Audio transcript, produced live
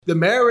The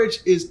marriage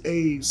is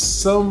a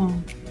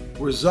sum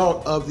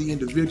result of the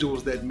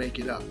individuals that make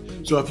it up.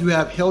 So if you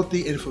have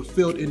healthy and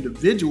fulfilled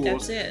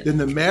individuals, then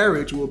the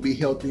marriage will be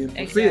healthy and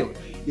fulfilled.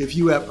 Exactly. If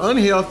you have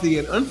unhealthy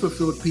and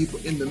unfulfilled people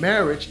in the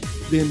marriage,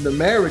 then the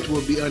marriage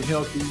will be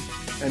unhealthy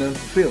and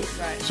unfulfilled.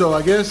 Right. So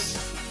I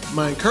guess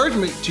my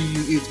encouragement to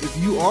you is,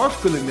 if you are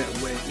feeling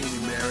that way in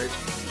your marriage,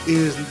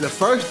 is the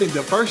first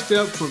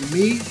step for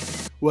me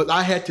was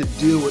I had to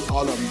deal with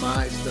all of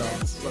my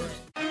stuff first.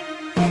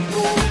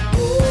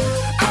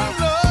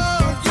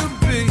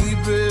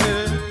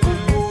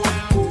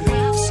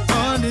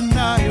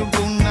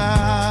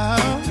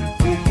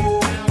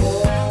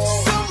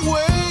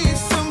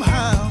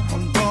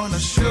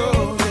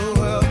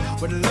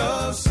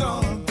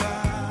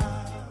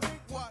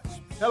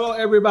 Hello,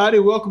 everybody.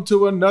 Welcome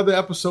to another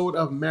episode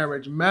of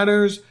Marriage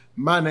Matters.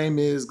 My name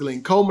is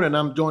Glenn Coleman, and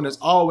I'm joined as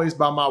always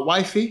by my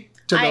wifey.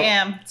 I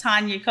am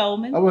Tanya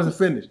Coleman. I wasn't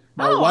finished.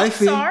 My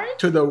wifey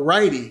to the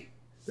righty.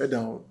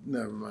 Never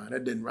mind.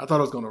 That didn't. I thought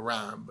it was going to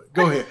rhyme, but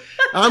go ahead.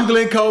 I'm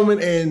Glenn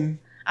Coleman, and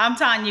I'm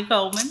Tanya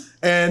Coleman.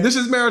 And this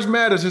is Marriage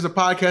Matters. It's a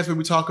podcast where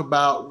we talk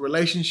about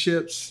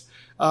relationships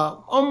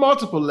on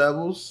multiple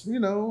levels. You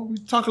know, we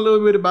talk a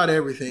little bit about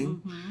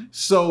everything. Mm-hmm.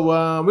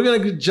 So we're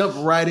going to jump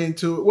right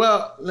into it.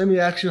 Well, let me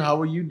ask you, how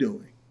are you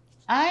doing?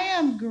 I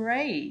am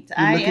great.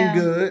 You're looking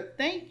good.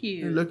 Thank you.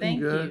 You're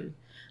looking good.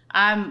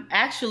 I'm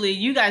actually,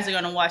 you guys are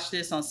going to watch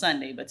this on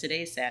Sunday, but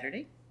today is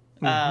Saturday.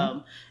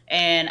 Mm-hmm.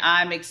 And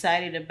I'm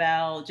excited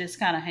about just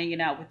kind of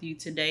hanging out with you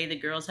today. The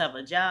girls have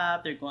a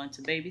job. They're going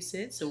to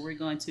babysit. So we're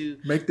going to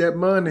make that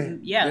money.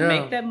 Yeah.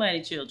 Make that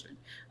money, children.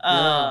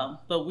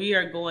 But we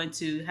are going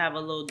to have a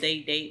little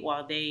date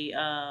while they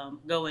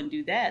go and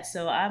do that.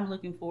 So I'm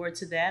looking forward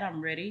to that.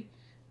 I'm ready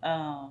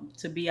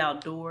to be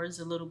outdoors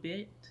a little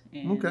bit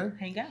and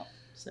hang out.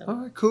 So. All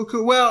right, cool.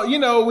 Well, you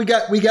know, we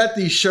got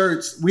these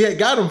shirts. We had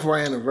got them for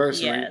our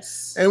anniversary.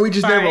 Yes. And we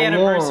just never wore them. Our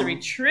anniversary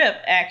trip,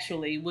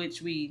 actually,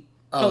 which we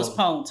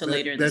postponed to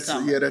later in the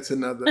summer. Yeah, that's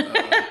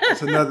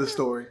another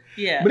story.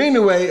 Yeah. But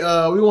anyway,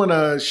 we want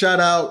to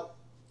shout out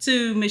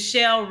to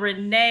Michelle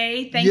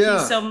Renee. Thank you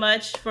so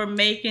much for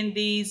making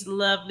these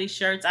lovely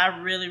shirts. I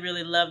really,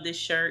 really love this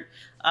shirt.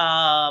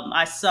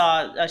 I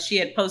saw she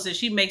had posted.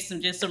 She makes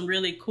some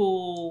really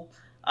cool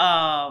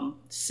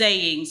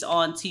sayings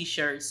on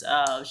t-shirts.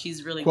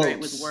 She's really great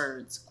with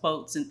words,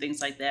 quotes, and things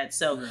like that.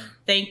 So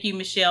thank you,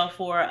 Michelle,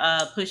 for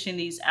pushing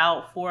these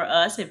out for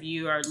us. If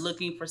you are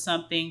looking for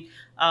something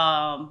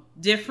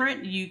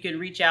different, you can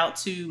reach out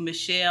to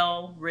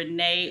Michelle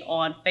Renee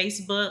on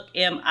Facebook,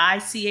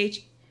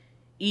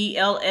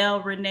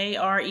 MICHELL Renee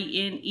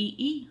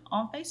RENEE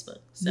on Facebook.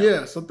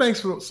 So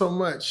thanks so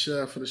much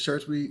for the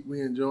shirts. We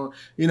enjoy.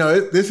 You know,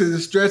 this is a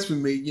stretch for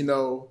me. You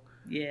know.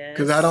 Yeah,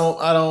 because I don't.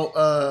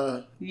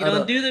 You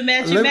don't do the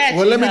matchy.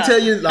 Well, let me tell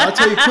you. I'll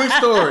tell you a quick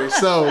story.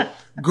 So,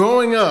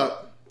 growing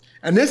up,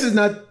 and this is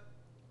not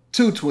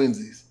two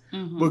twinsies,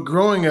 but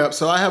growing up.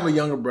 So I have a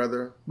younger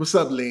brother. What's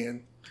up,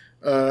 Lynn?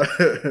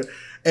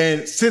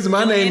 And since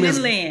my name is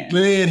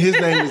Glenn, his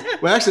name is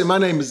actually my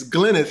name is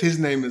Glenneth. His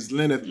name is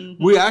Lenneth.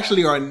 Mm-hmm. We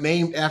actually are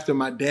named after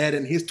my dad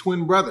and his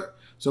twin brother.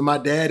 So my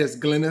dad is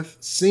Glenneth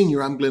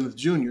Sr. I'm Glenneth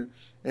Jr.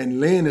 And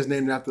Lynn is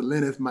named after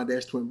Lenneth, my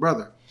dad's twin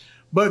brother.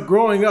 But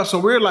growing up, so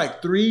we're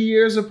like 3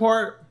 years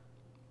apart,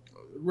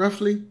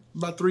 roughly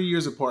about 3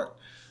 years apart.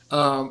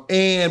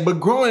 But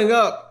growing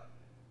up,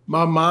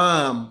 my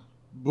mom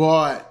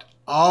bought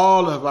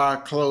all of our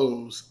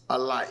clothes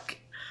alike.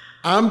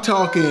 I'm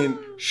talking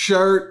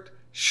shirt,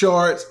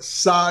 shorts,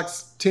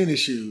 socks, tennis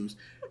shoes,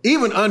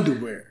 even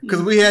underwear,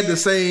 because we had the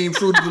same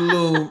Fruit of the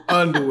Loom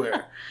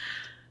underwear.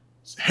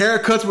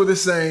 Haircuts were the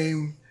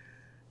same.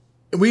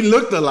 We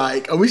looked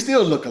alike, or we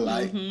still look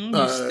alike.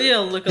 Mm-hmm.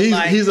 Still look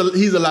alike. He's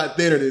a lot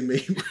thinner than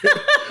me,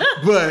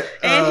 but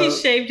and he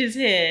shaved his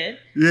head.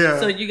 Yeah,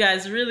 so you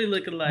guys really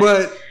look alike.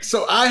 But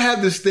so I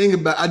have this thing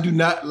about I do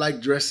not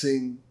like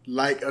dressing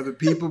like other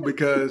people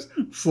because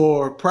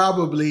for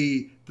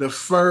probably the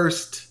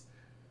first,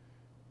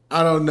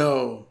 I don't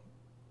know.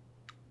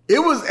 It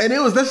was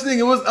that's the thing.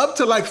 It was up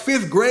to like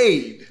 5th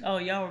grade. Oh,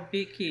 y'all were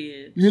big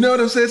kids. You know what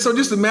I'm saying? So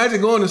just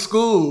imagine going to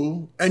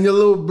school and your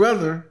little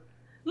brother.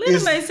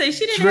 Linda may say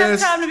she didn't have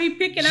time to be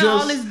picking out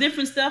all this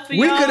different stuff for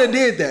y'all. We could have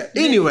did that.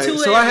 Anyway,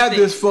 so I have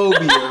this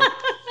phobia.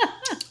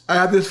 I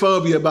have this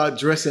phobia about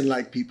dressing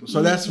like people.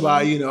 So that's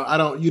why, you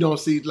don't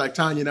see, like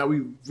Tanya and I,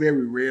 we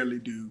very rarely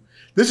do.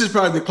 This is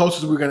probably the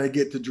closest we're going to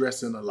get to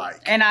dressing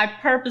alike. And I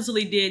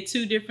purposely did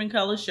 2 different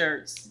color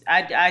shirts.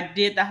 I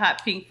did the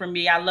hot pink for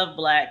me. I love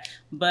black,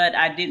 but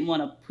I didn't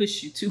want to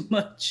push you too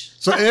much.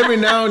 So every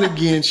now and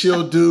again,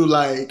 she'll do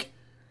like,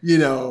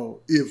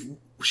 if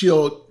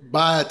she'll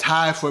buy a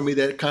tie for me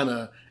that kind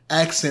of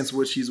accents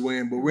what she's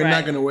wearing, but we're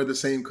not going to wear the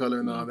same color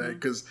and all that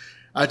because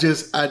I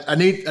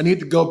need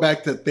to go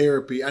back to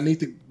therapy. I need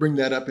to bring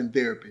that up in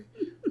therapy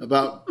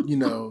about,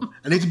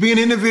 I need to be an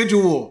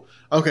individual.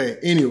 Okay,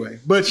 anyway.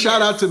 But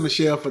shout out to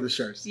Michelle for the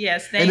shirts.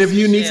 Yes, thanks, and if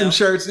you Michelle. need some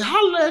shirts,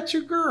 holla at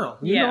your girl.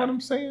 You know what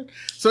I'm saying?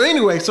 So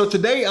anyway, so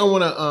today I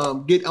want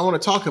to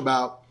talk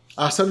about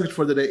our subject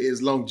for today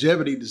is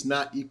longevity does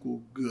not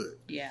equal good.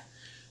 Yeah.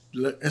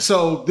 And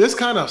so this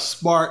kind of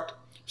sparked,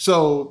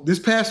 so this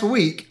past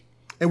week,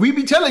 and we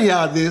be telling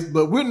y'all this,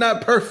 but we're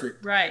not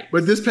perfect. Right.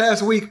 But this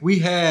past week we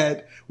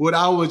had what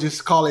I would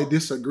just call a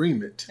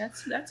disagreement.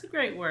 That's a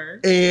great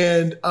word.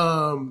 And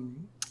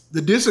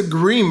the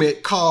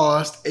disagreement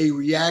caused a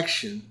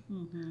reaction,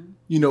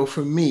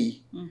 from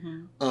me.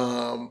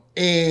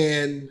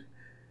 And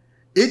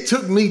it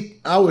took me,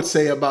 I would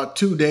say, about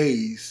 2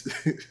 days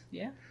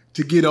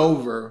to get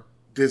over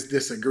this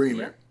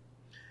disagreement.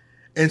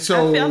 Yeah. And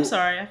so I'm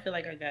sorry. I feel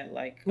like I got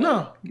a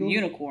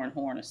unicorn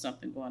horn or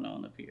something going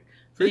on up here.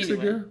 Fix it,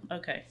 girl.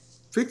 Okay.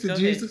 Fix it,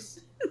 Jesus.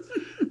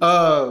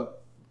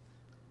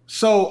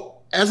 So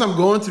as I'm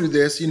going through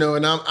this,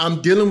 and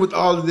I'm dealing with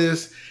all of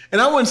this, and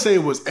I wouldn't say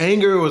it was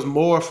anger. It was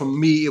more for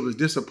me. It was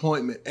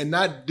disappointment, and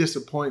not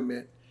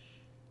disappointment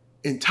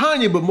in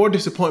Tanya, but more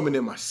disappointment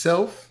in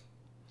myself,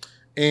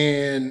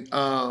 and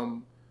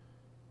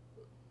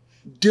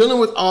dealing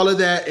with all of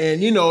that.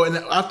 And and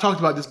I've talked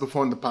about this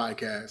before in the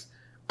podcast.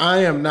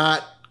 I am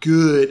not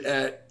good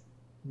at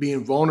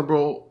being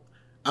vulnerable.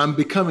 I'm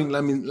becoming.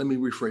 Let me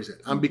rephrase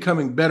it. I'm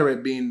becoming better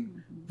at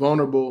being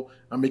vulnerable.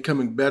 I'm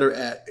becoming better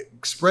at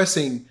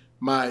expressing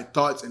my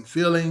thoughts and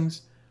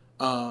feelings,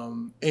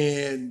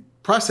 and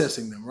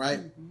processing them, right?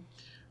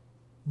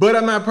 But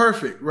I'm not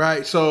perfect,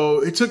 right?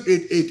 So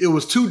it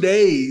was 2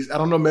 days. I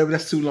don't know, maybe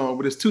that's too long,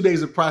 but it's 2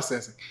 days of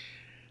processing.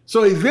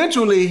 So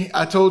eventually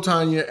I told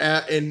Tanya,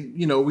 and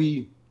I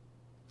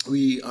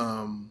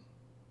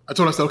told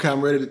her, I said, okay,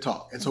 I'm ready to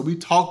talk. And so we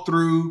talked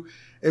through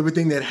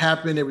everything that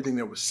happened, everything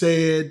that was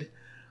said,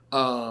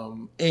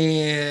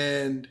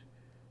 and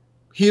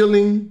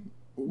healing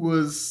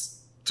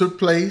took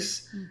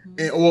place,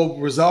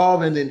 or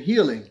resolve and then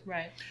healing.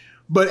 Right.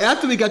 But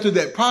after we got through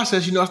that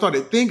process, I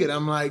started thinking,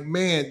 I'm like,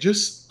 man,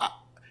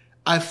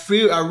 I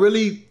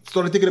really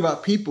started thinking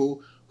about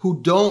people who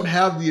don't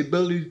have the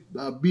ability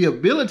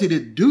to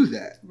do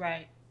that.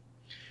 Right.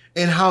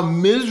 And how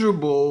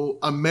miserable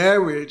a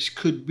marriage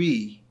could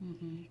be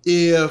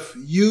if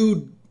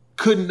you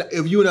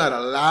were not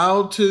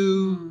allowed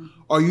to,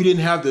 or you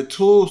didn't have the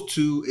tools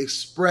to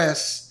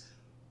express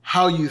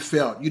how you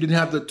felt. You didn't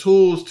have the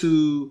tools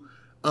to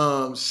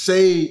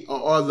say,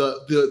 or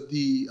the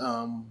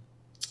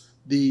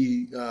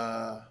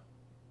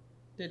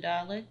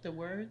dialect, the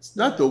words,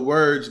 not the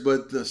words,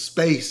 but the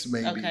space,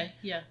 maybe. Okay,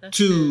 yeah, that's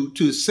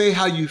to say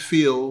how you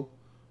feel,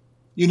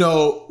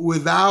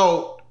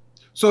 without.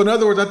 So in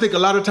other words, I think a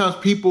lot of times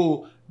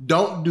people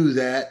don't do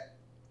that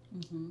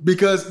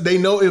because they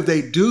know if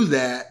they do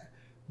that,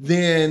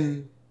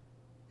 then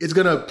it's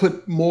gonna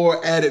put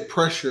more added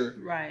pressure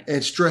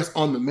and stress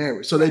on the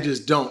marriage. So they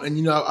just don't.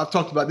 And I've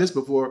talked about this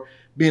before.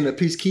 Being a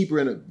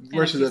peacekeeper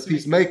versus a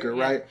peacemaker,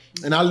 right?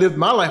 And I lived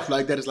my life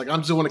like that. It's like, I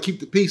just want to keep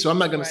the peace, so I'm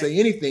not going to say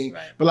anything.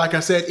 Right. But like I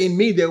said, in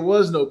me, there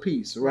was no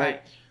peace,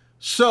 right?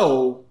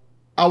 So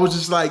I was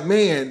just like,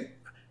 man,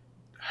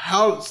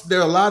 there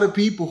are a lot of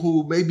people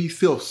who maybe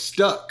feel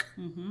stuck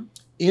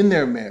in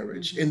their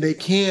marriage and they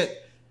can't,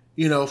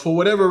 for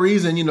whatever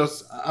reason,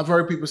 I've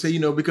heard people say,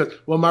 because,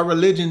 my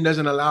religion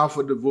doesn't allow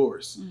for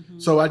divorce.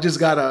 So I just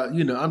gotta,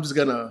 I'm just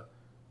gonna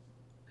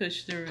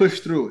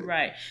push through it.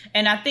 Right.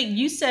 And I think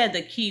you said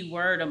the key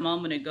word a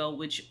moment ago,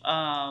 which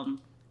are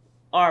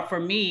for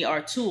me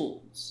are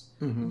tools.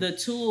 The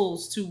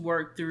tools to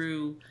work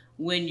through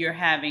when you're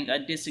having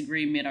a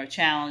disagreement or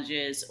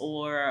challenges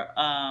or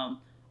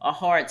a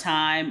hard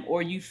time,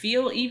 or you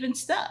feel even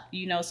stuck.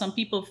 Some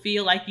people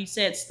feel, like you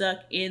said, stuck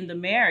in the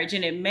marriage,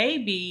 and it may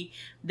be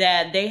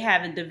that they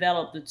haven't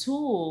developed the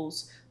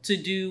tools to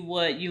do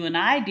what you and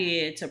I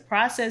did, to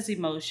process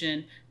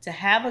emotion, to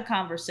have a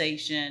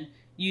conversation,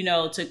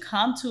 to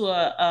come to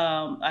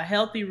a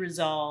healthy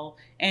resolve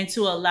and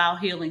to allow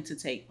healing to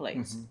take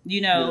place.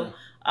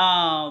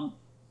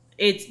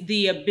 It's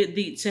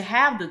the to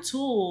have the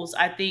tools,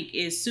 I think,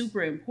 is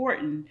super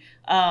important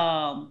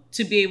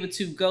to be able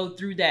to go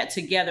through that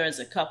together as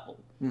a couple.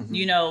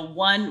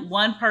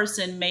 One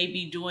person may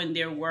be doing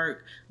their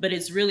work, but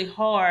it's really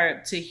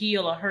hard to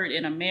heal a hurt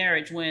in a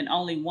marriage when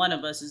only one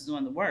of us is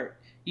doing the work.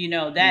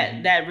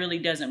 That really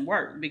doesn't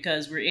work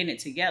because we're in it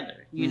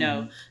together,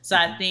 So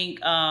I think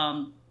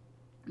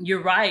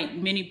you're right.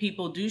 Many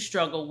people do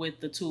struggle with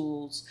the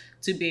tools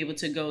to be able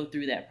to go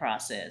through that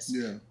process.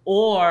 Yeah.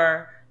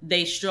 Or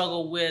they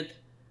struggle with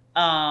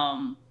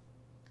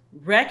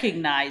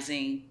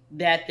recognizing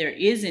that there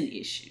is an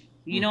issue.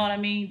 You know what I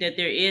mean? That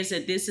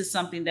this is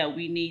something that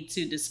we need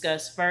to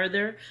discuss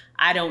further.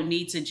 I don't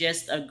need to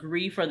just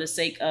agree for the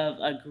sake of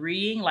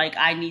agreeing. Like,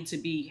 I need to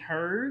be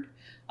heard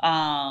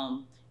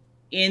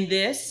in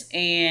this,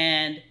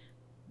 and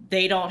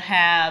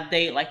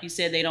like you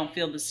said, they don't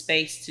feel the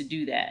space to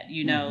do that.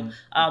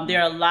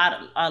 There are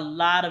a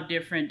lot of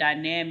different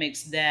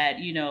dynamics that,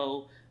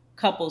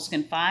 couples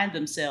can find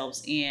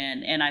themselves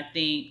in. And I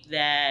think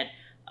that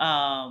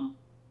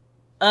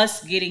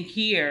us getting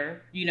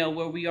here,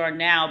 where we are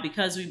now,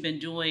 because we've been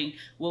doing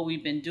what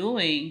we've been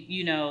doing,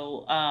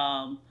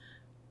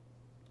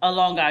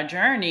 along our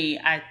journey,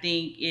 I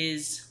think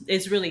is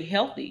really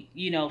healthy,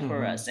 you know,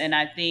 for us. And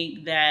I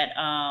think that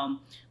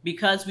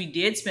because we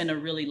did spend a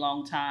really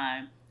long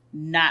time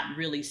not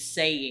really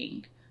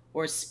saying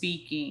or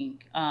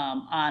speaking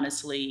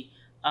honestly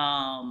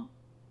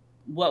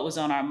what was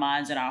on our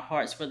minds and our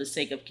hearts for the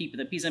sake of keeping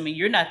the peace. I mean,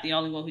 you're not the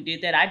only one who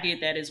did that. I did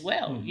that as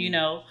well, you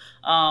know,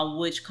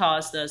 which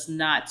caused us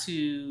not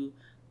to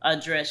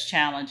address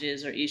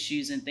challenges or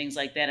issues and things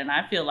like that. And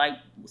I feel like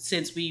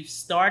since we've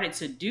started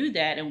to do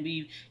that and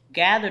we've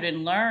gathered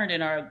and learned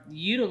and are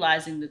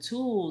utilizing the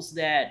tools,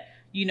 that,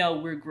 you know,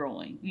 we're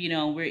growing. You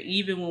know, we're,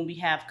 even when we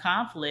have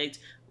conflict,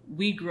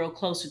 we grow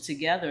closer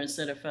together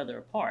instead of further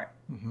apart.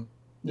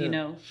 You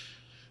know?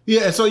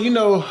 Yeah. So, you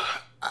know,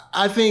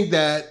 I think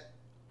that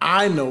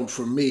I know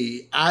for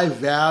me, I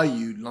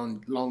valued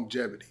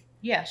longevity.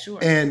 Yeah, sure.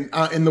 And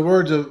in the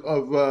words of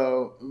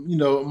you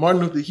know,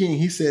 Martin Luther King,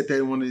 he said that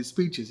in one of his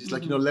speeches. He's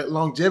like, you know,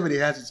 longevity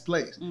has its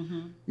place.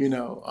 You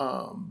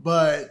know,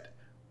 but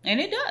and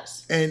it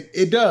does. And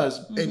it does.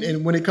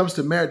 And when it comes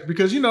to marriage,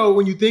 because, you know,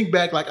 when you think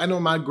back, like I know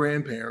my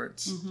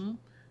grandparents,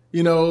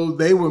 you know,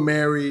 they were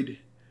married.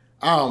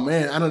 Oh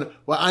man, I don't know.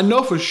 Well, I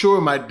know for sure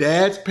my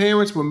dad's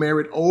parents were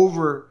married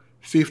over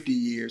 50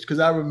 years because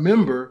I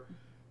remember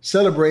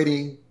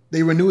celebrating.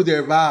 They renewed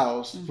their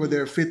vows for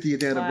their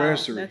 50th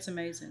anniversary. Wow, that's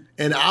amazing.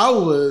 And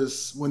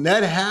when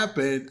that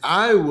happened,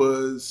 I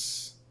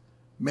was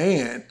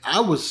maybe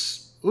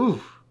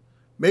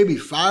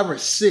 5 or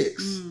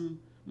 6.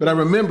 But I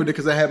remembered it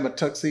because I had my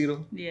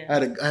tuxedo. Yeah. I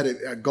had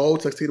a gold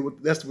tuxedo.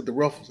 That's with the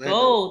ruffles.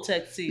 Gold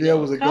tuxedo. Yeah, it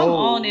was a Come gold.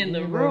 on in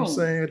the you know room. What I'm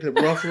saying? The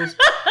ruffles.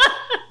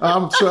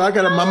 So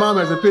my mom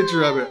has a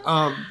picture of it.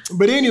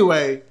 But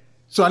anyway,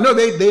 so I know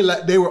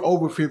they were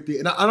over 50,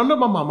 and I don't know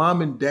about my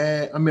mom and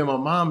dad. I mean, my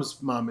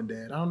mom's mom and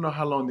dad. I don't know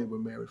how long they were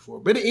married for,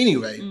 but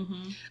anyway,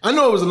 I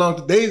know it was a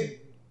long. They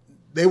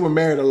were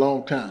married a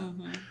long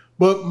time.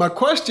 But my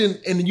question,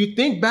 and you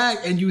think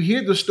back and you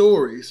hear the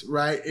stories,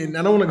 right? And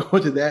I don't want to go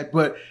into that,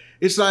 but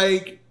it's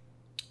like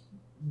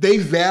they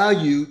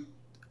valued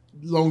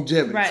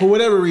longevity for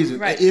whatever reason.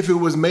 Right. If it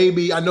was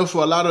maybe, I know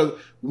for a lot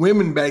of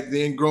women back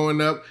then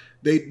growing up,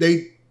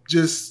 they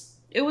just.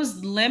 It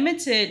was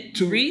limited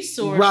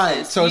resources.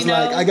 Right. So it's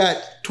like, I got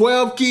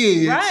 12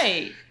 kids.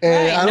 Right.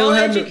 And I don't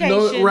have education,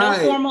 no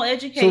formal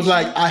education. So it's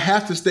like, I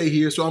have to stay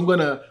here. So I'm going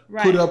to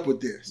put up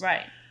with this.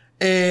 Right.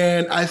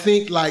 And I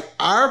think like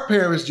our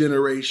parents'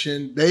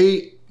 generation,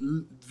 they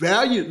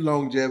valued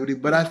longevity.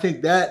 But I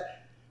think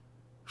that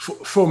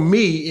for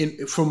me,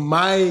 from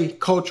my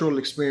cultural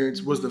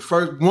experience, was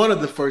one of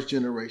the first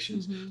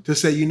generations to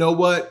say, you know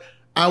what?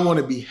 I want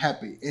to be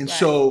happy. And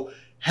so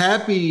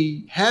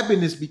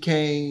happiness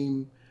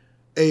became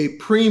a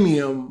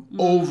premium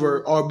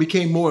over, or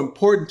became more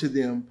important to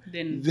them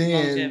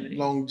than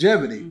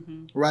longevity,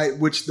 right?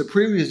 Which the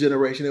previous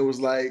generation, it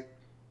was like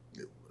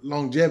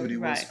longevity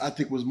was, I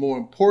think, was more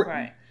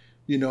important,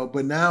 you know.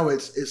 But now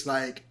it's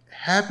like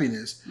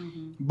happiness.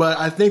 But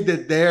I think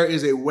that there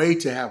is a way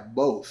to have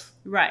both.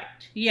 Right.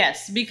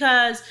 Yes,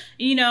 because,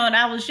 you know, and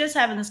I was just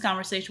having this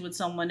conversation with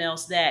someone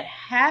else, that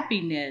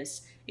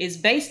happiness is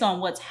based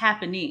on what's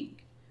happening.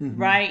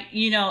 Right?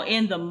 You know,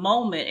 in the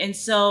moment. And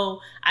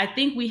so I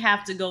think we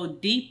have to go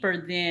deeper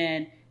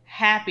than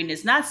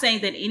happiness. Not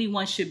saying that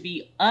anyone should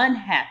be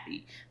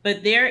unhappy,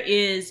 but there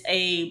is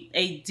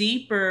a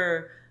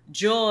deeper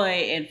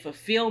joy and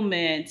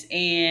fulfillment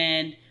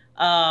and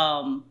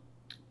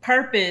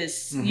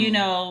purpose, you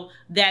know,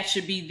 that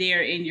should be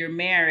there in your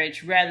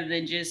marriage rather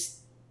than just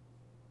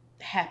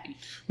happy.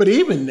 But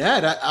even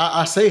that,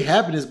 I say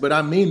happiness, but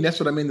I mean, that's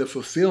what I mean, the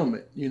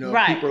fulfillment. You know,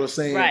 people are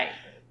saying,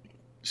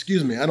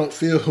 excuse me, I don't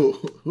feel,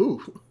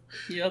 ooh.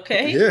 You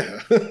okay? Yeah.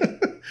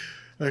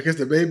 I guess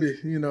the baby,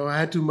 you know, I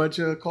had too much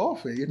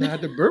coffee. You know, I had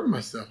to burp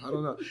myself. I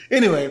don't know.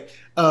 Anyway,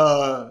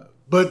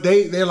 but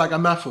they're like,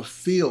 I'm not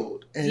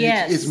fulfilled. And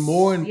it's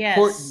more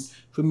important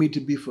for me to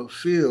be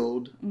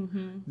fulfilled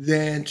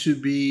than to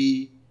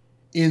be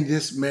in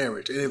this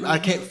marriage. And if I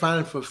can't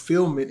find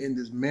fulfillment in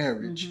this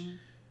marriage,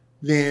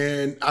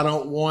 then I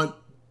don't want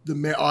or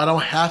I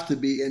don't have to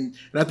be. And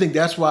I think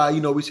that's why,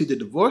 you know, we see the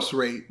divorce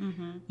rate,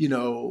 you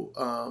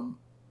know,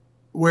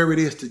 where it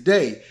is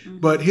today.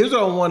 But here's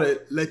what I want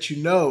to let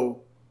you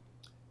know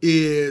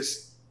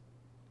is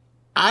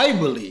I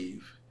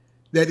believe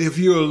that if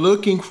you're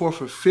looking for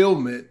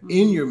fulfillment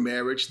in your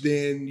marriage,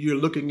 then you're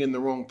looking in the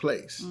wrong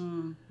place.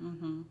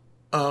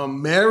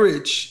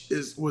 Marriage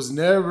was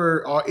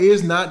never or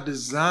is not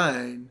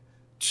designed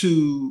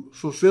to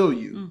fulfill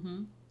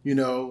you. You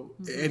know,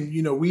 and,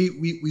 you know,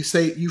 we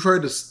say, you've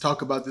heard us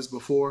talk about this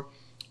before,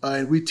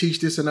 and we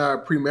teach this in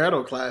our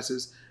premarital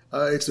classes.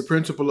 It's the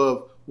principle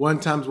of 1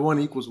 ×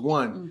 1 =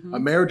 1. A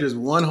marriage is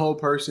one whole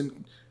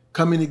person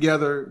coming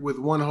together with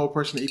one whole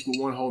person to equal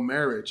one whole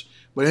marriage.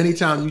 But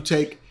anytime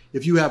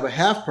if you have a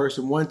half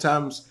person, 1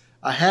 times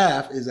a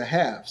half is a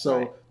half.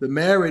 So the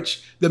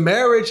marriage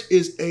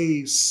is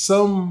a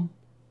sum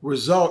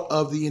result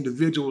of the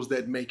individuals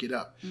that make it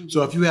up.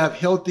 So if you have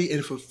healthy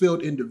and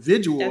fulfilled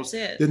individuals,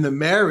 then the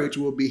marriage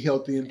will be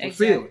healthy and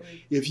fulfilled.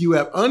 Exactly. If you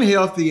have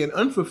unhealthy and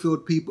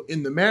unfulfilled people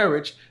in the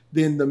marriage,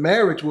 then the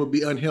marriage will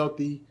be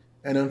unhealthy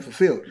and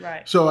unfulfilled.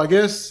 Right. So I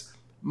guess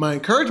my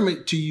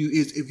encouragement to you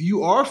is, if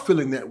you are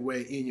feeling that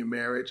way in your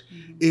marriage,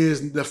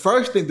 is the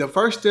first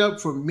step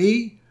for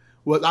me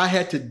was I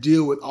had to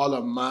deal with all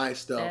of my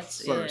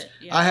stuff first.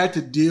 Yeah. I had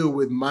to deal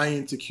with my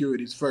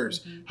insecurities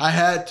first. I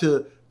had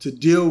to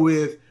deal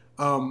with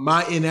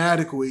my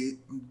inadequacies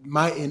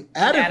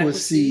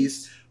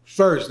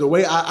first. The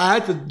way I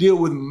had to deal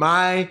with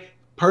my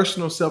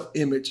personal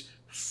self-image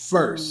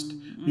first,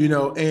 you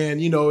know,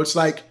 and, you know, it's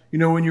like, you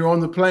know, when you're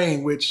on the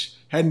plane, which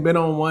hadn't been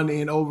on one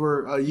in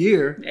over a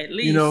year, at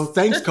least, you know,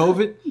 thanks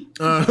COVID.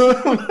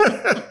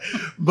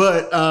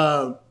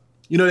 But,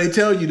 you know, they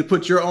tell you to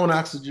put your own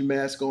oxygen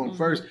mask on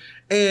first.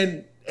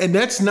 And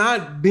that's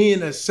not being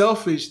that's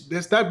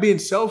not being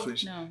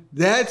selfish. No.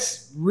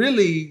 That's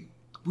really,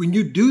 when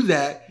you do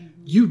that,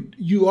 you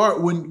are,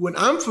 when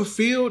I'm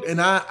fulfilled and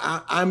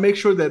I make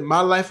sure that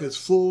my life is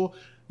full,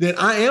 then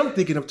I am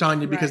thinking of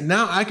Tanya, because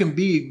now I can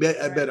be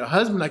a better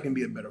husband, I can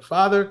be a better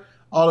father,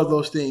 all of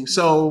those things.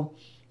 So,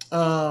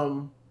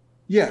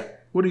 yeah,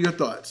 what are your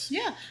thoughts?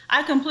 Yeah,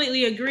 I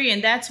completely agree.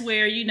 And that's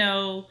where, you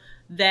know,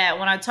 that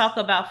when I talk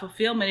about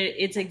fulfillment,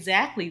 it's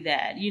exactly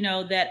that, you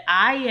know, that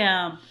I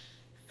am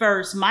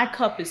first, my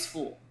cup is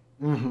full,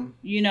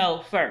 you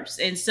know,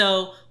 first. And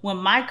so when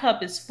my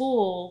cup is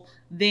full,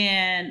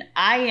 then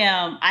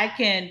I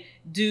can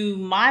do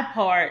my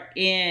part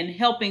in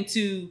helping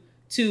to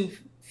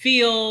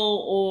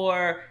fill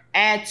or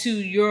add to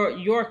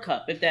your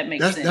cup, if that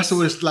makes sense. That's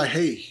what it's like.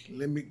 Hey,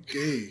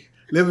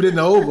 live it in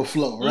the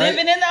overflow, right?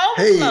 Living in the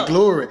overflow. Hey,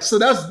 glory. So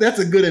that's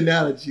a good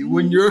analogy.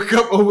 When your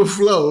cup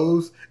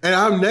overflows and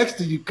I'm next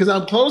to you, because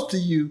I'm close to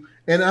you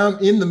and I'm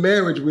in the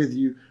marriage with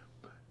you,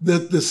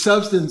 the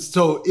substance,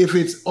 so if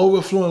it's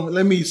overflowing,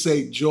 let me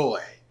say joy.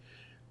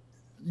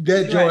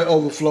 That joy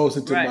overflows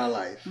into my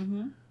life.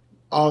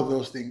 All of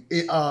those things.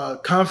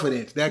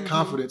 Confidence, that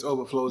confidence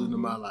overflows into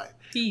my life.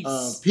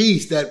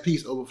 Peace. That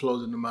peace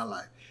overflows into my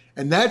life.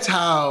 And that's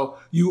how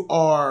you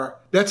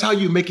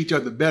make each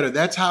other better.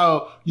 That's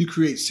how you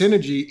create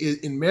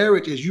synergy in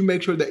marriage, is you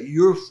make sure that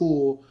you're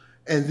full,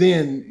 and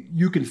then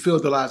you can fill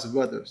the lives of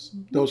others,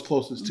 those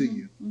closest to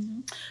you.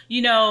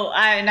 You know,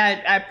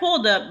 I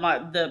pulled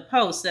up the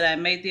post that I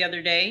made the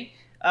other day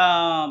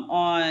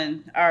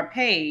on our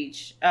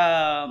page.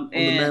 On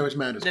the Marriage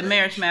Matters page. The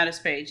Marriage Matters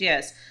page,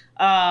 yes.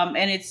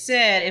 And it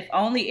said, if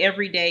only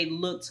every day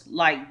looked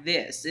like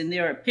this. And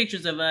there are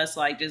pictures of us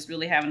like just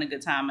really having a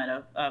good time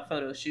at a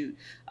photo shoot.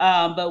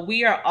 But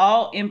we are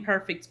all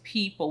imperfect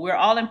people. We're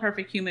all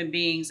imperfect human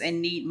beings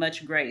and need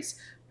much grace.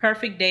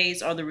 Perfect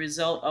days are the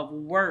result of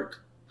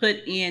work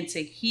put in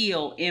to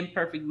heal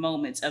imperfect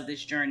moments of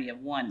this journey of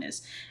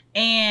oneness.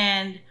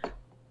 And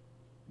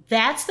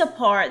that's the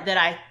part that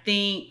I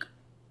think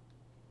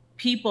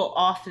people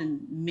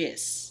often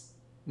miss,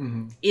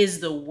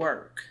 is the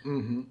work.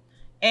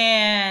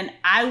 And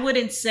I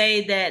wouldn't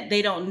say that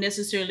they don't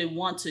necessarily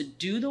want to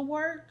do the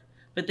work,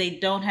 but they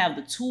don't have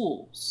the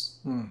tools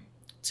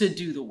to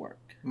do the work.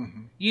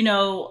 You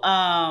know,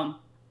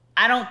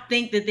 I don't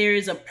think that there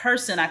is a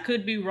person, I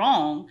could be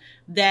wrong,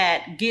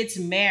 that gets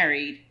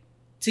married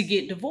to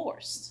get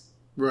divorced.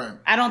 Right.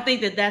 I don't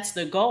think that that's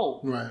the goal.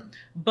 Right.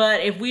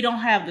 But if we don't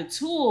have the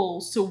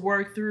tools to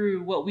work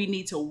through what we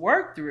need to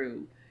work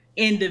through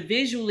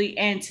individually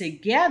and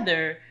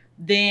together,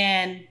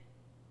 then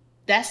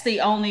that's the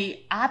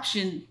only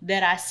option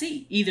that I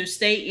see. Either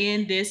stay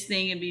in this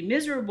thing and be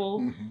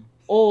miserable,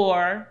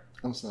 or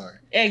I'm sorry,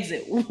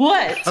 exit.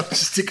 What? I'm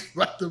just thinking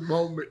about the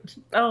moment.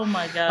 Oh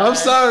my God. I'm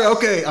sorry.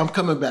 Okay, I'm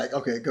coming back.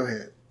 Okay, go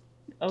ahead.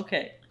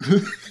 Okay.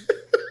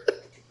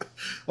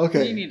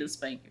 Okay. You need to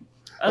spank him.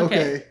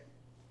 Okay.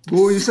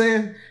 What were you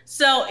saying?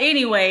 So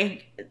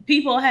anyway,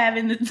 people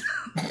having the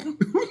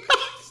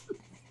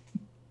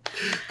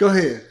go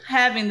ahead.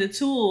 Having the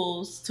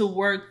tools to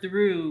work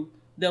through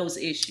those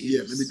issues.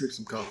 Yeah, let me drink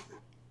some coffee.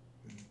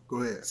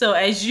 Go ahead. So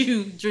as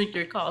you drink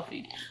your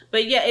coffee.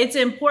 But yeah, it's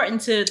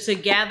important to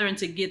gather and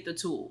to get the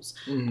tools.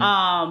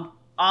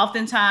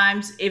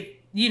 Oftentimes, if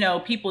you know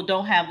people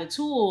don't have the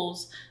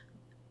tools,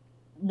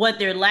 what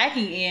they're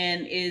lacking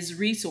in is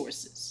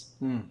resources.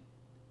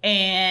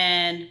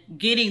 And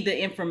getting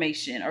the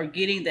information or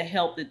getting the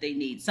help that they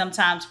need.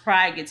 Sometimes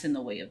pride gets in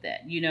the way of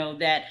that. You know,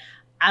 that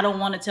I don't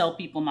want to tell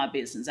people my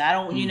business. I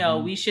don't, you know,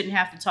 we shouldn't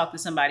have to talk to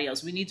somebody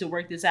else. We need to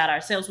work this out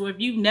ourselves. Well, if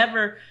you've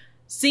never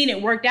seen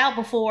it worked out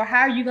before,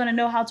 how are you going to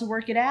know how to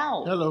work it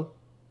out? Hello.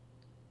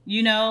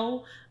 You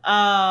know,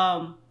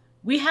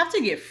 we have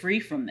to get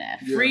free from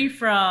that, free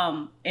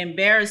from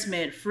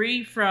embarrassment,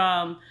 free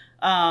from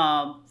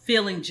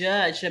feeling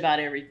judged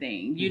about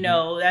everything. You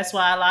know, that's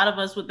why a lot of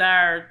us with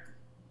our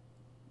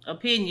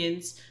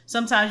opinions,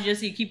 sometimes you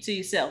just keep to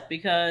yourself,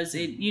 because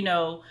it, you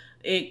know,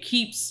 it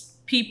keeps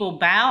people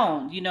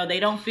bound. You know,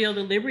 they don't feel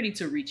the liberty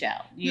to reach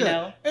out, you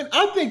know? And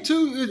I think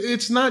too,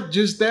 it's not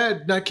just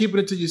that, not keeping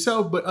it to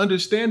yourself, but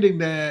understanding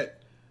that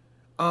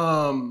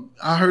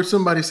I heard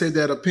somebody say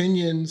that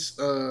opinions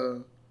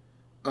are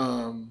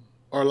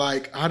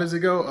like, how does it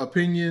go?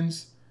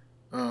 Opinions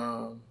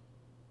are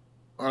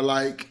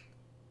like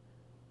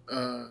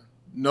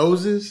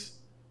noses.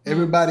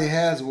 Everybody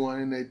has one,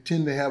 and they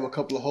tend to have a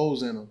couple of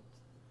holes in them.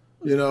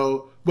 You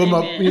know, but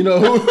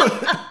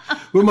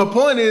but my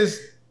point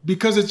is,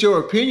 because it's your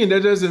opinion,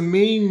 that doesn't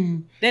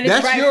mean that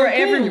it's right for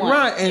everyone.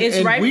 Right,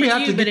 it's right for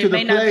you, but it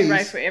may not be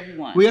right for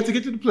everyone. We have to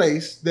get to the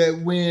place that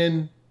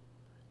when,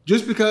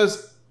 just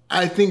because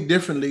I think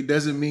differently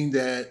doesn't mean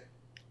that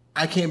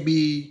I can't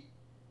be.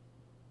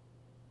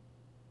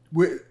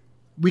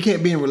 We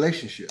can't be in a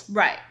relationship.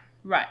 Right.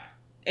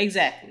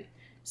 Exactly.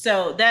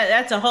 So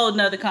that's a whole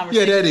nother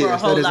conversation. Yeah, that is. For a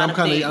whole lot I'm of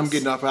things. I'm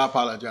getting off. I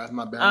apologize.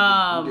 My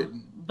bad.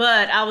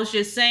 But I was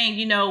just saying,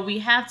 we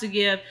have to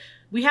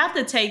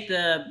take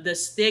the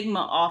stigma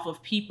off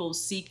of people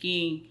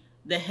seeking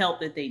the help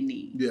that they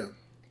need. Yeah.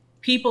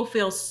 People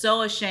feel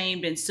so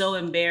ashamed and so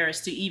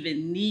embarrassed to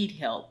even need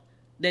help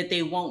that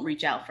they won't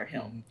reach out for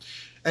help. Mm-hmm.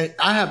 And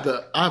I have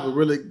a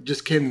really,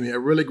 just came to me, a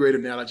really great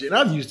analogy, and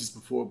I've used this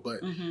before,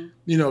 but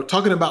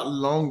talking about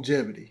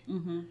longevity,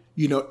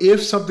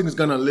 if something's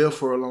going to live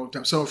for a long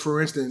time. So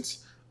for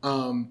instance,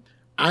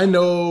 I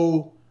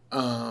know,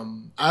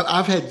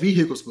 I've had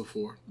vehicles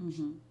before,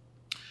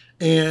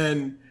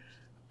 and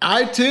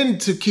I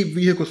tend to keep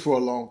vehicles for a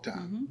long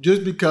time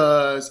just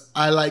because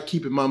I like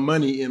keeping my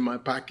money in my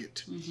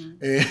pocket.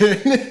 And,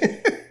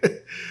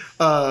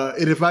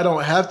 and if I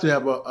don't have to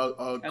have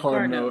a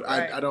car note,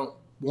 right. I don't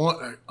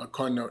want a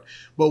car note.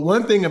 But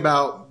one thing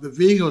about the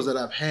vehicles that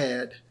I've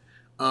had,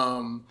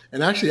 and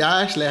actually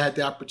I had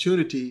the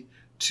opportunity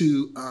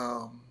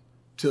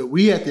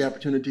we had the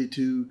opportunity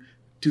to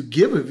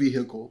give a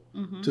vehicle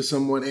to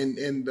someone,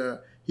 and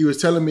he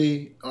was telling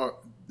me,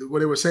 what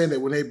they were saying,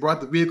 that when they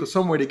brought the vehicle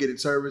somewhere to get it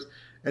serviced,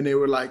 and they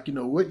were like,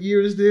 what year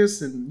is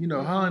this? And,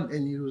 how,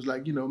 and he was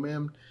like,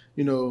 ma'am,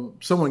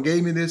 someone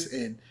gave me this,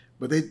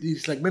 but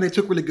he's like, man, they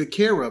took really good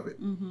care of it.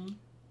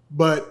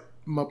 But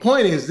my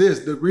point is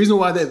this, the reason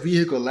why that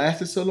vehicle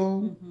lasted so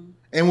long,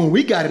 and when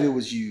we got it, it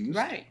was used.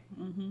 Right.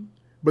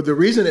 But the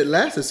reason it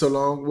lasted so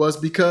long was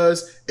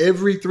because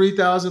every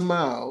 3,000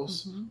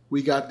 miles,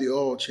 we got the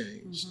oil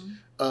changed.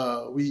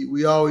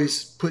 We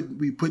always put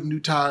new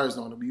tires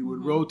on it. We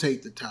would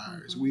rotate the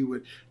tires. We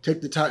would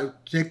take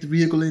the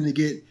vehicle in to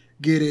get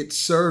it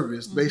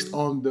serviced based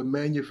on the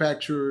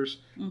manufacturer's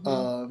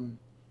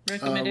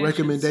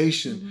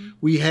recommendation.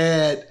 We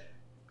had,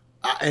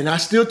 and I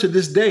still to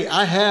this day,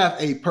 I have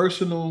a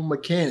personal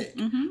mechanic,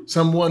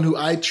 someone who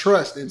I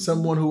trust, and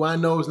someone who I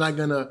know is not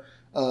gonna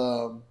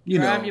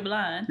drive you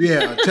blind.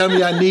 Yeah, tell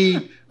me I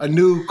need a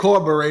new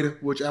carburetor,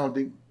 which I don't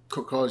think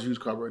cars use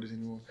carburetors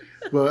anymore,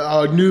 but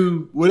a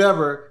new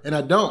whatever, and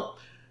I don't.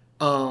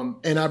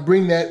 And I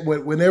bring that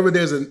whenever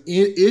there's an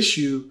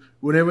issue,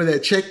 whenever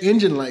that check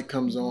engine light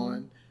comes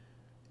on,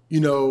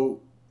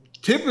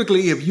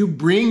 typically if you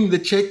bring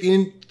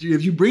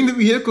the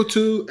vehicle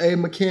to a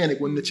mechanic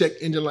when the check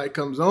engine light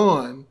comes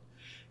on,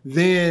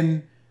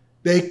 then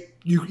if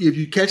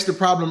you catch the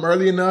problem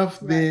early enough,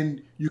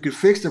 then you can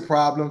fix the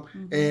problem.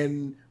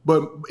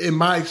 But in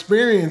my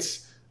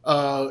experience,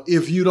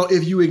 if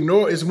you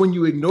ignore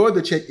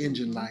the check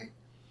engine light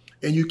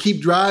and you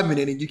keep driving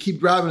it and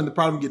the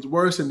problem gets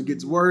worse and it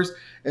gets worse,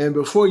 and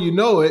before you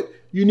know it,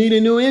 you need a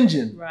new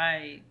engine.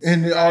 Right.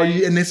 And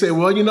they say,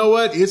 well, you know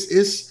what?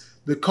 It's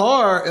the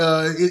car.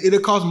 It'll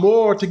cost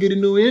more to get a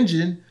new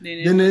engine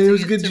than it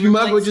was good. You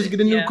might as well just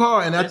get a new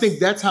car. And I think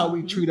that's how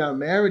we treat our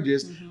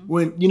marriages.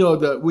 When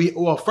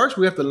first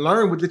we have to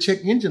learn what the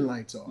check engine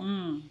lights are.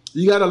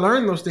 You got to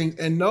learn those things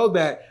and know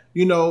that.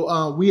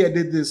 We had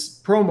did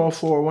this promo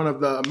for one of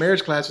the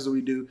marriage classes that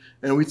we do,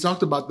 and we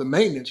talked about the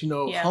maintenance,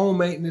 home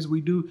maintenance. We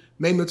do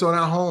maintenance on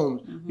our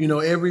homes.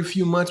 Every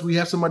few months we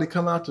have somebody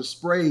come out to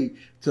spray,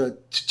 to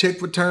check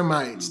for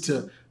termites,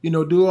 to,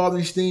 do all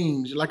these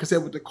things. Like I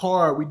said, with the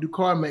car, we do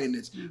car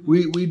maintenance.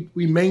 We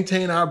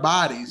maintain our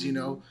bodies,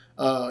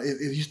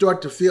 if you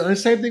start to feel, and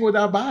the same thing with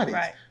our bodies.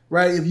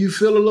 Right. If you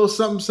feel a little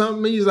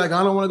something, he's like,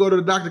 I don't want to go to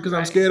the doctor because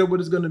I'm scared of what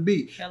it's going to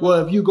be.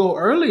 Well, if you go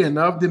early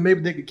enough, then maybe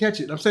they could catch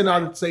it. I'm saying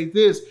all to say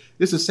this.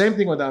 It's the same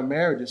thing with our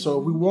marriages. So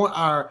if we want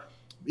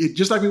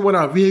just like we want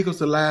our vehicles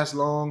to last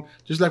long,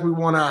 just like we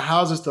want our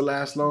houses to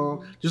last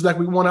long, just like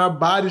we want our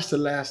bodies to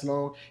last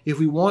long, if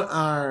we want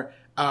our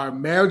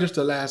marriages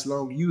to last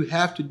long, you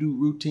have to do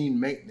routine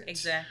maintenance.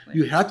 Exactly.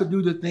 You have to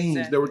do the things.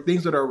 Exactly. There were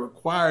things that are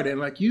required.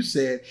 And like you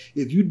said,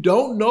 if you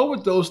don't know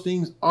what those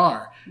things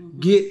are,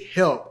 get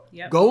help.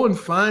 Yep. Go and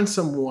find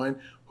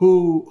someone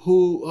who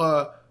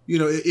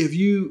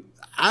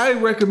I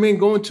recommend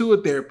going to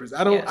a therapist.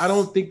 I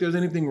don't think there's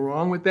anything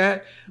wrong with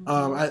that.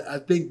 I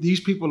think these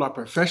people are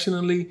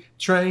professionally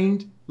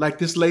trained, like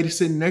this lady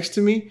sitting next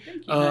to me,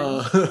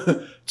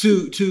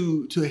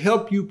 to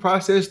help you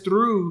process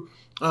through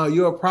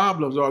your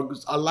problems, or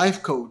a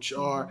life coach,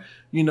 or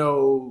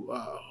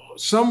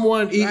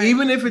someone,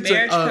 even if it's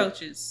marriage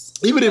coaches,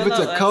 even if it's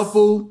a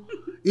couple.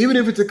 even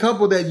if it's a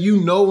couple that you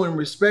know and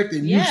respect,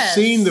 and you've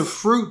seen the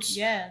fruits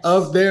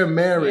of their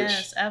marriage.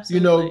 Yes,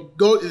 absolutely.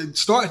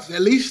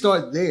 At least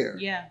start there.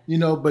 Yeah.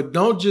 But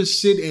don't just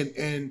sit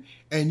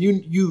and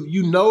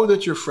you know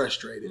that you're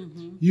frustrated.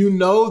 Mm-hmm. You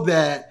know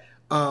that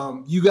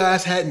you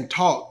guys hadn't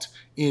talked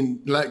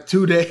in like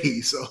 2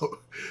 days.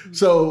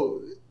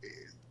 So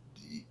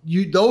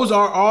those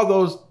are all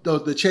those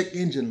the check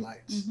engine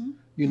lights.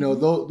 Mm-hmm.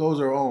 Those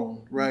are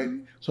on, right?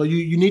 Mm-hmm. So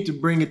you need to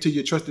bring it to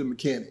your trusted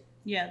mechanic.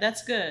 Yeah,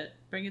 that's good.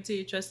 Bring it to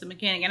your trusted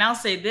mechanic. And I'll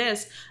say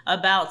this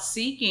about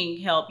seeking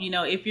help.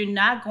 If you're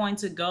not going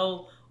to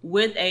go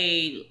with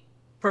a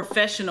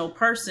professional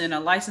person, a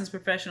licensed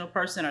professional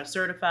person or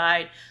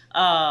certified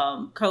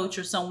coach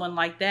or someone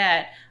like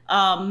that,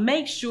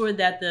 make sure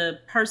that the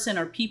person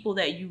or people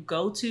that you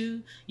go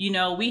to,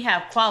 we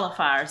have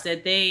qualifiers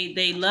that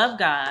they love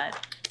God.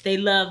 They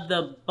love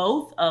the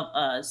both of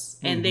us,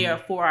 and they are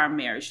for our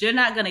marriage. They're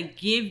not going to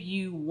give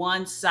you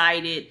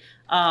one-sided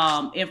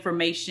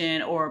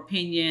information or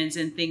opinions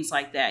and things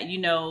like that.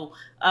 You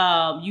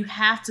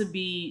have to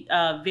be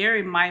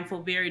very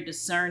mindful, very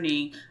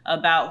discerning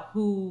about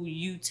who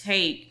you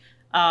take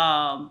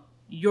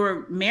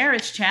your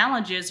marriage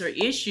challenges or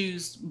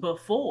issues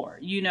before,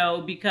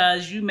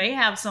 because you may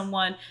have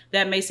someone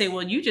that may say,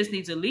 well, you just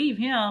need to leave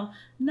him.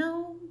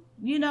 No,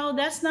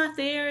 that's not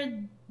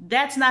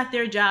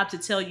their job to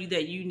tell you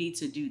that you need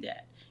to do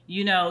that.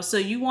 So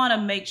you want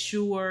to make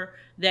sure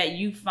that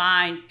you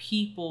find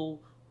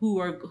people who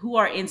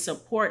are in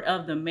support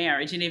of the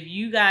marriage. And if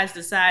you guys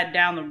decide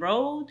down the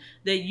road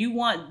that you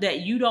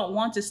don't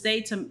want to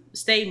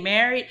stay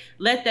married,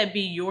 let that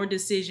be your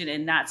decision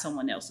and not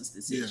someone else's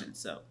decision.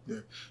 So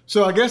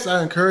I guess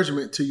our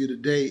encouragement to you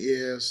today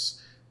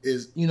is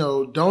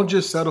don't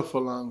just settle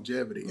for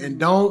longevity, and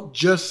don't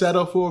just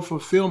settle for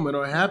fulfillment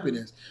or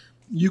happiness.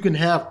 You can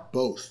have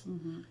both.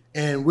 Mm-hmm.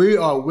 And we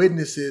are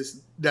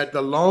witnesses that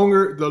the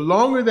longer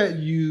that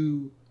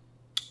you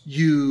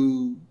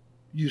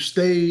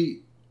stay,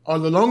 or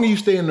the longer you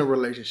stay in the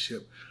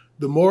relationship,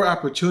 the more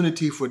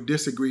opportunity for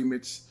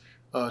disagreements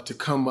to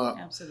come up.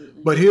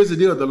 Absolutely. But here's the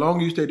deal: the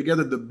longer you stay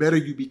together, the better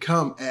you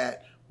become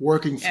at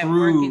working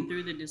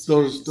through the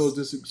disagreements.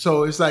 Those.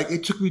 So it's like,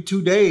 it took me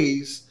 2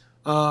 days.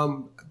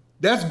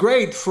 That's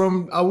great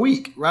from a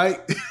week, right?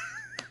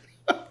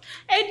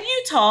 And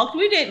you talked.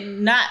 We did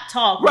not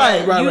talk.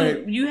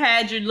 Right. You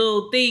had your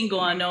little thing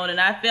going on, and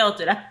I felt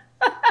it.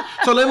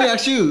 So let me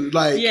ask you,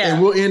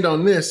 and we'll end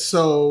on this.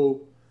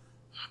 So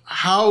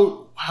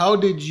how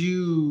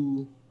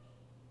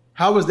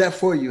was that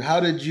for you? How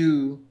did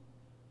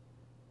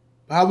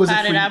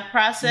I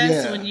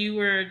process when you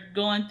were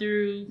going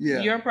through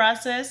your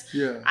process?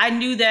 Yeah. I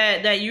knew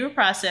that you were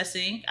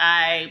processing.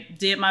 I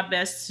did my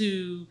best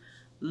to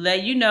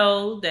let you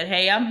know that,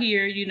 hey, I'm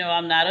here,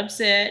 I'm not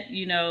upset,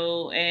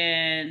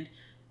 and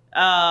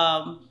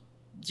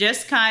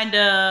just kind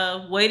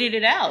of waited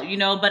it out,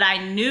 but I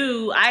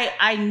knew,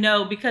 I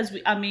know, because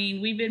we've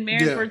been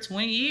married for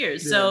 20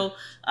 years. Yeah. So,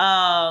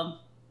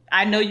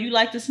 I know you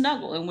like to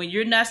snuggle, and when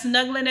you're not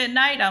snuggling at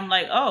night, I'm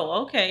like,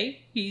 oh,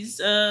 okay. He's,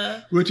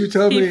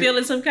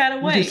 feeling some kind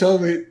of way. You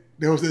told me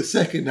there was the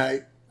second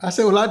night. I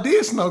said, well, I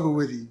did snuggle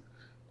with you,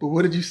 but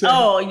what did you say?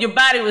 Oh, your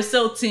body was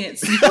so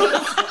tense.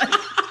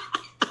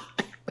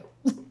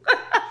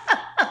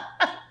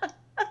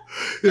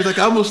 It's like,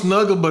 I'm going to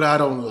snuggle, but I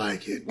don't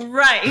like it.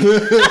 Right.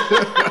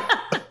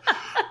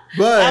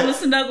 But I'm going to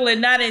snuggle and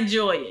not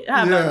enjoy it.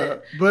 How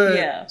about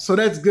that? So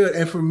that's good.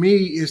 And for me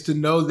is to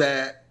know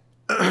that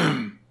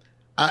I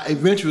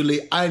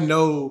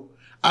know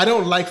I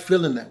don't like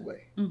feeling that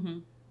way.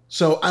 Mm-hmm.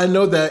 So I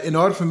know that in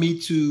order for me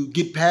to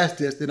get past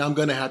this, then we're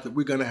going to have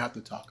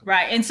to talk about it.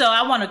 Right. And so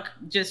I want to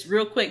just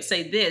real quick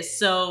say this.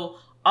 So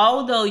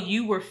although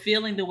you were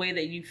feeling the way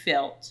that you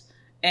felt,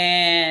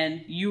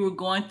 and you were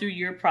going through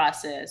your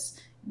process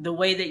the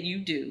way that you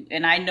do,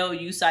 and I know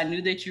you, so I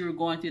knew that you were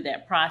going through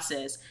that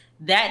process,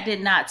 that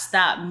did not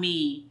stop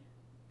me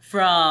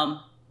from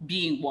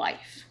being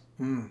wife.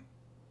 Mm.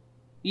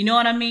 You know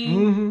what I mean?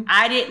 Mm-hmm.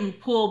 I didn't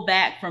pull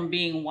back from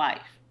being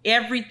wife.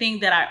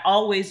 Everything that I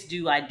always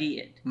do, I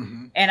did.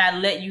 Mm-hmm. And I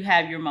let you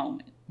have your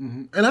moment.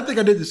 Mm-hmm. And I think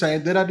I did the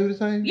same. Did I do the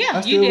same?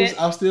 Yeah, you did.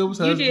 I still was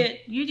husband.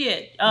 You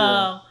did.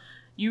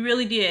 You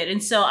really did.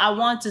 And so I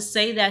want to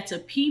say that to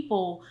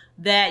people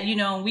that,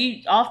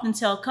 we often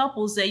tell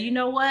couples that, you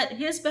know what,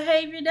 his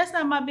behavior, that's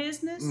not my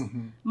business.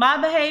 Mm-hmm. My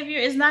behavior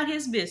is not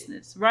his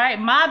business, right?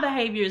 My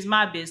behavior is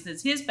my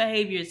business. His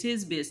behavior is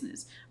his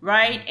business,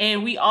 right?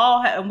 And we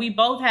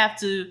both have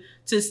to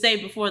stay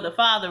before the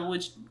Father,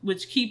 which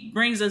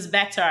brings us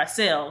back to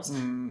ourselves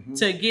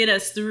to get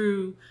us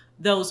through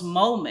those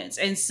moments.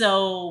 And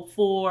so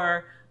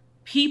for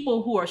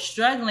people who are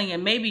struggling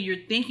and maybe you're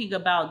thinking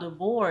about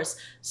divorce,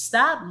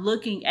 stop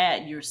looking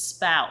at your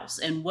spouse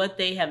and what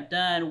they have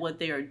done, what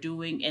they are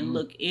doing, and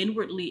look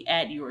inwardly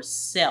at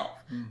yourself.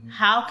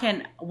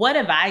 Mm-hmm. What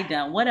have I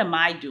done? What am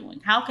I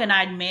doing? How can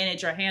I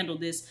manage or handle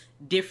this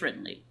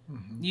differently?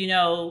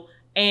 Mm-hmm.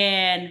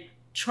 And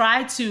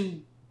try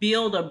to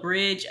build a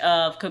bridge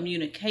of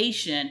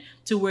communication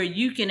to where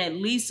you can at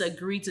least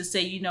agree to say,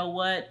 you know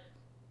what?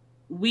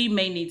 we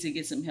may need to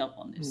get some help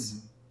on this.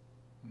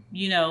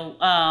 You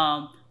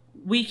know,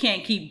 we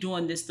can't keep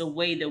doing this the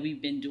way that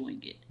we've been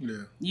doing it.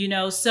 Yeah. You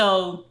know,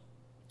 so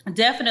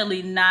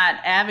definitely not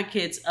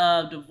advocates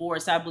of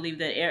divorce. I believe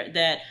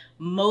that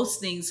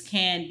most things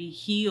can be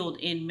healed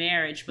in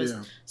marriage, but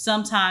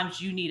sometimes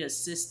you need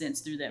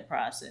assistance through that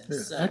process. Yeah.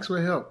 So, ask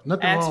for help.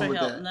 Nothing wrong with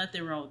that.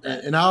 Nothing wrong with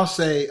that. And I'll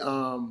say,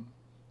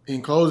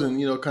 in closing,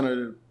 you know, kind of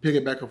to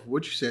piggyback off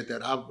what you said,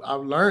 that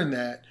I've learned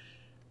that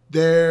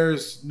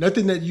there's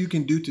nothing that you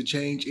can do to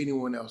change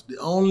anyone else. The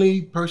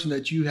only person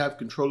that you have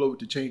control over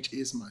to change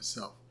is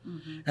myself.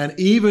 And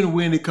even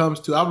when it comes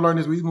to, I've learned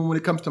this, even when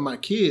it comes to my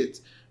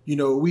kids, you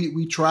know,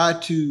 we try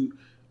to,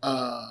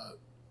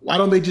 why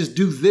don't they just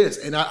do this?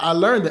 And I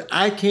learned that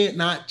I can't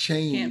not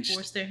change. Can't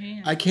force their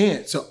hand. I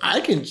can't.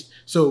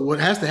 So what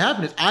has to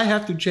happen is I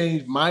have to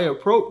change my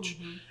approach.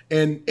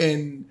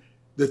 And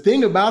the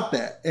thing about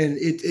that, and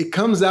it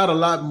comes out a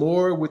lot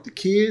more with the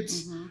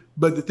kids,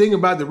 but the thing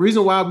about the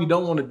reason why we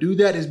don't want to do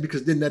that is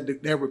because then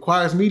that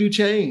requires me to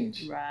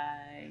change. Right.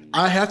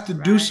 I have to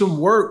do some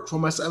work for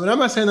myself. I mean, I'm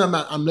not saying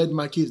I'm letting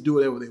my kids do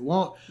whatever they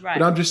want,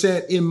 but I'm just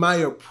saying in my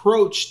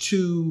approach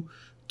to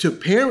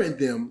parent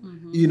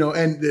them, you know,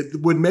 and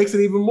what makes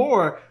it even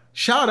more,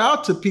 shout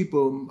out to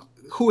people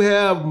who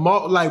have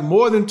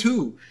more than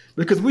two,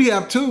 because we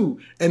have two,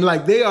 and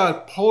like they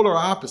are polar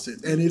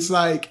opposites, and it's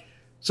like.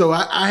 So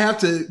I have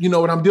to, you know,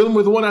 when I'm dealing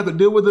with one, I have to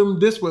deal with them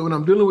this way. When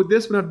I'm dealing with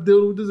this one, I have to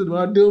deal with this.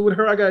 When I'm dealing with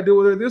her, I got to deal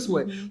with her this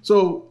way.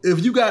 So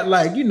if you got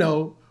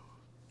 10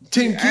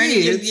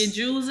 kids, your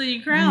jewels and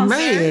your crowns,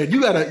 man,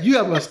 sir. you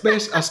have a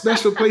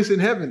special place in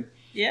heaven.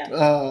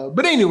 Yeah.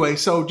 But anyway,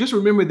 so just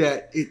remember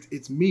that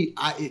it's me.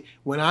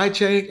 When I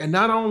change, and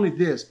not only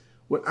this,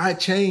 when I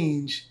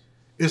change,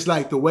 it's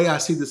like the way I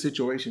see the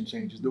situation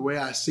changes. The way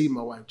I see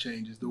my wife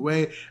changes. The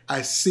way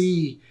I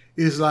see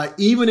is like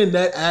even in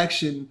that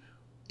action.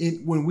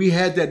 When we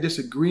had that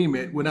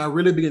disagreement, when I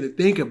really began to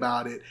think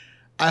about it,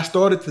 I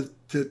started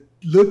to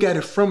look at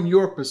it from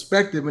your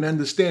perspective and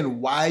understand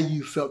why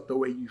you felt the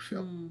way you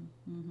felt.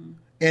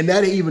 And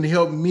that even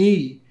helped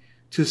me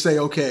to say,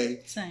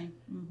 okay,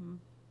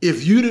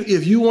 if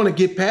you want to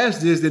get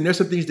past this, then there's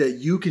some things that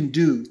you can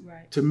do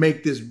to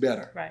make this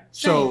better. Right.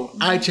 So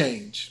I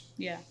change.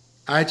 Yeah.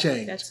 I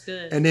change. That's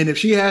good. And then if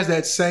she has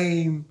that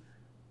same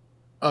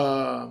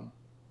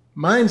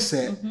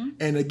mindset,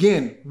 and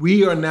again,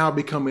 we are now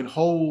becoming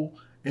whole,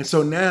 and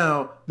so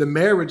now the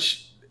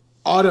marriage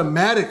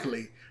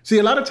automatically. See,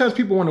 a lot of times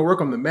people want to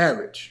work on the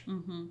marriage.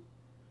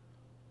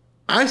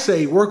 I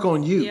say work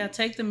on you. Yeah,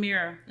 take the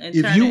mirror. And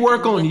if you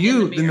work on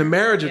you, then the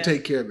marriage will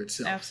take care of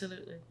itself.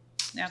 Absolutely.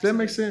 Does that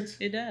make sense?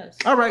 It does.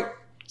 All right.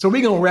 So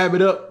we're going to wrap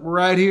it up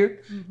right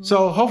here.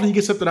 So hopefully you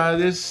get something out of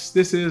this.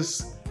 This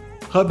is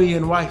hubby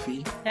and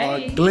wifey,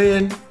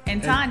 Glenn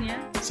and Tanya,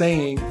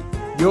 saying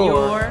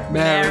your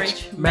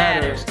marriage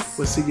matters.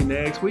 We'll see you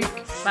next week.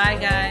 Bye,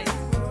 guys.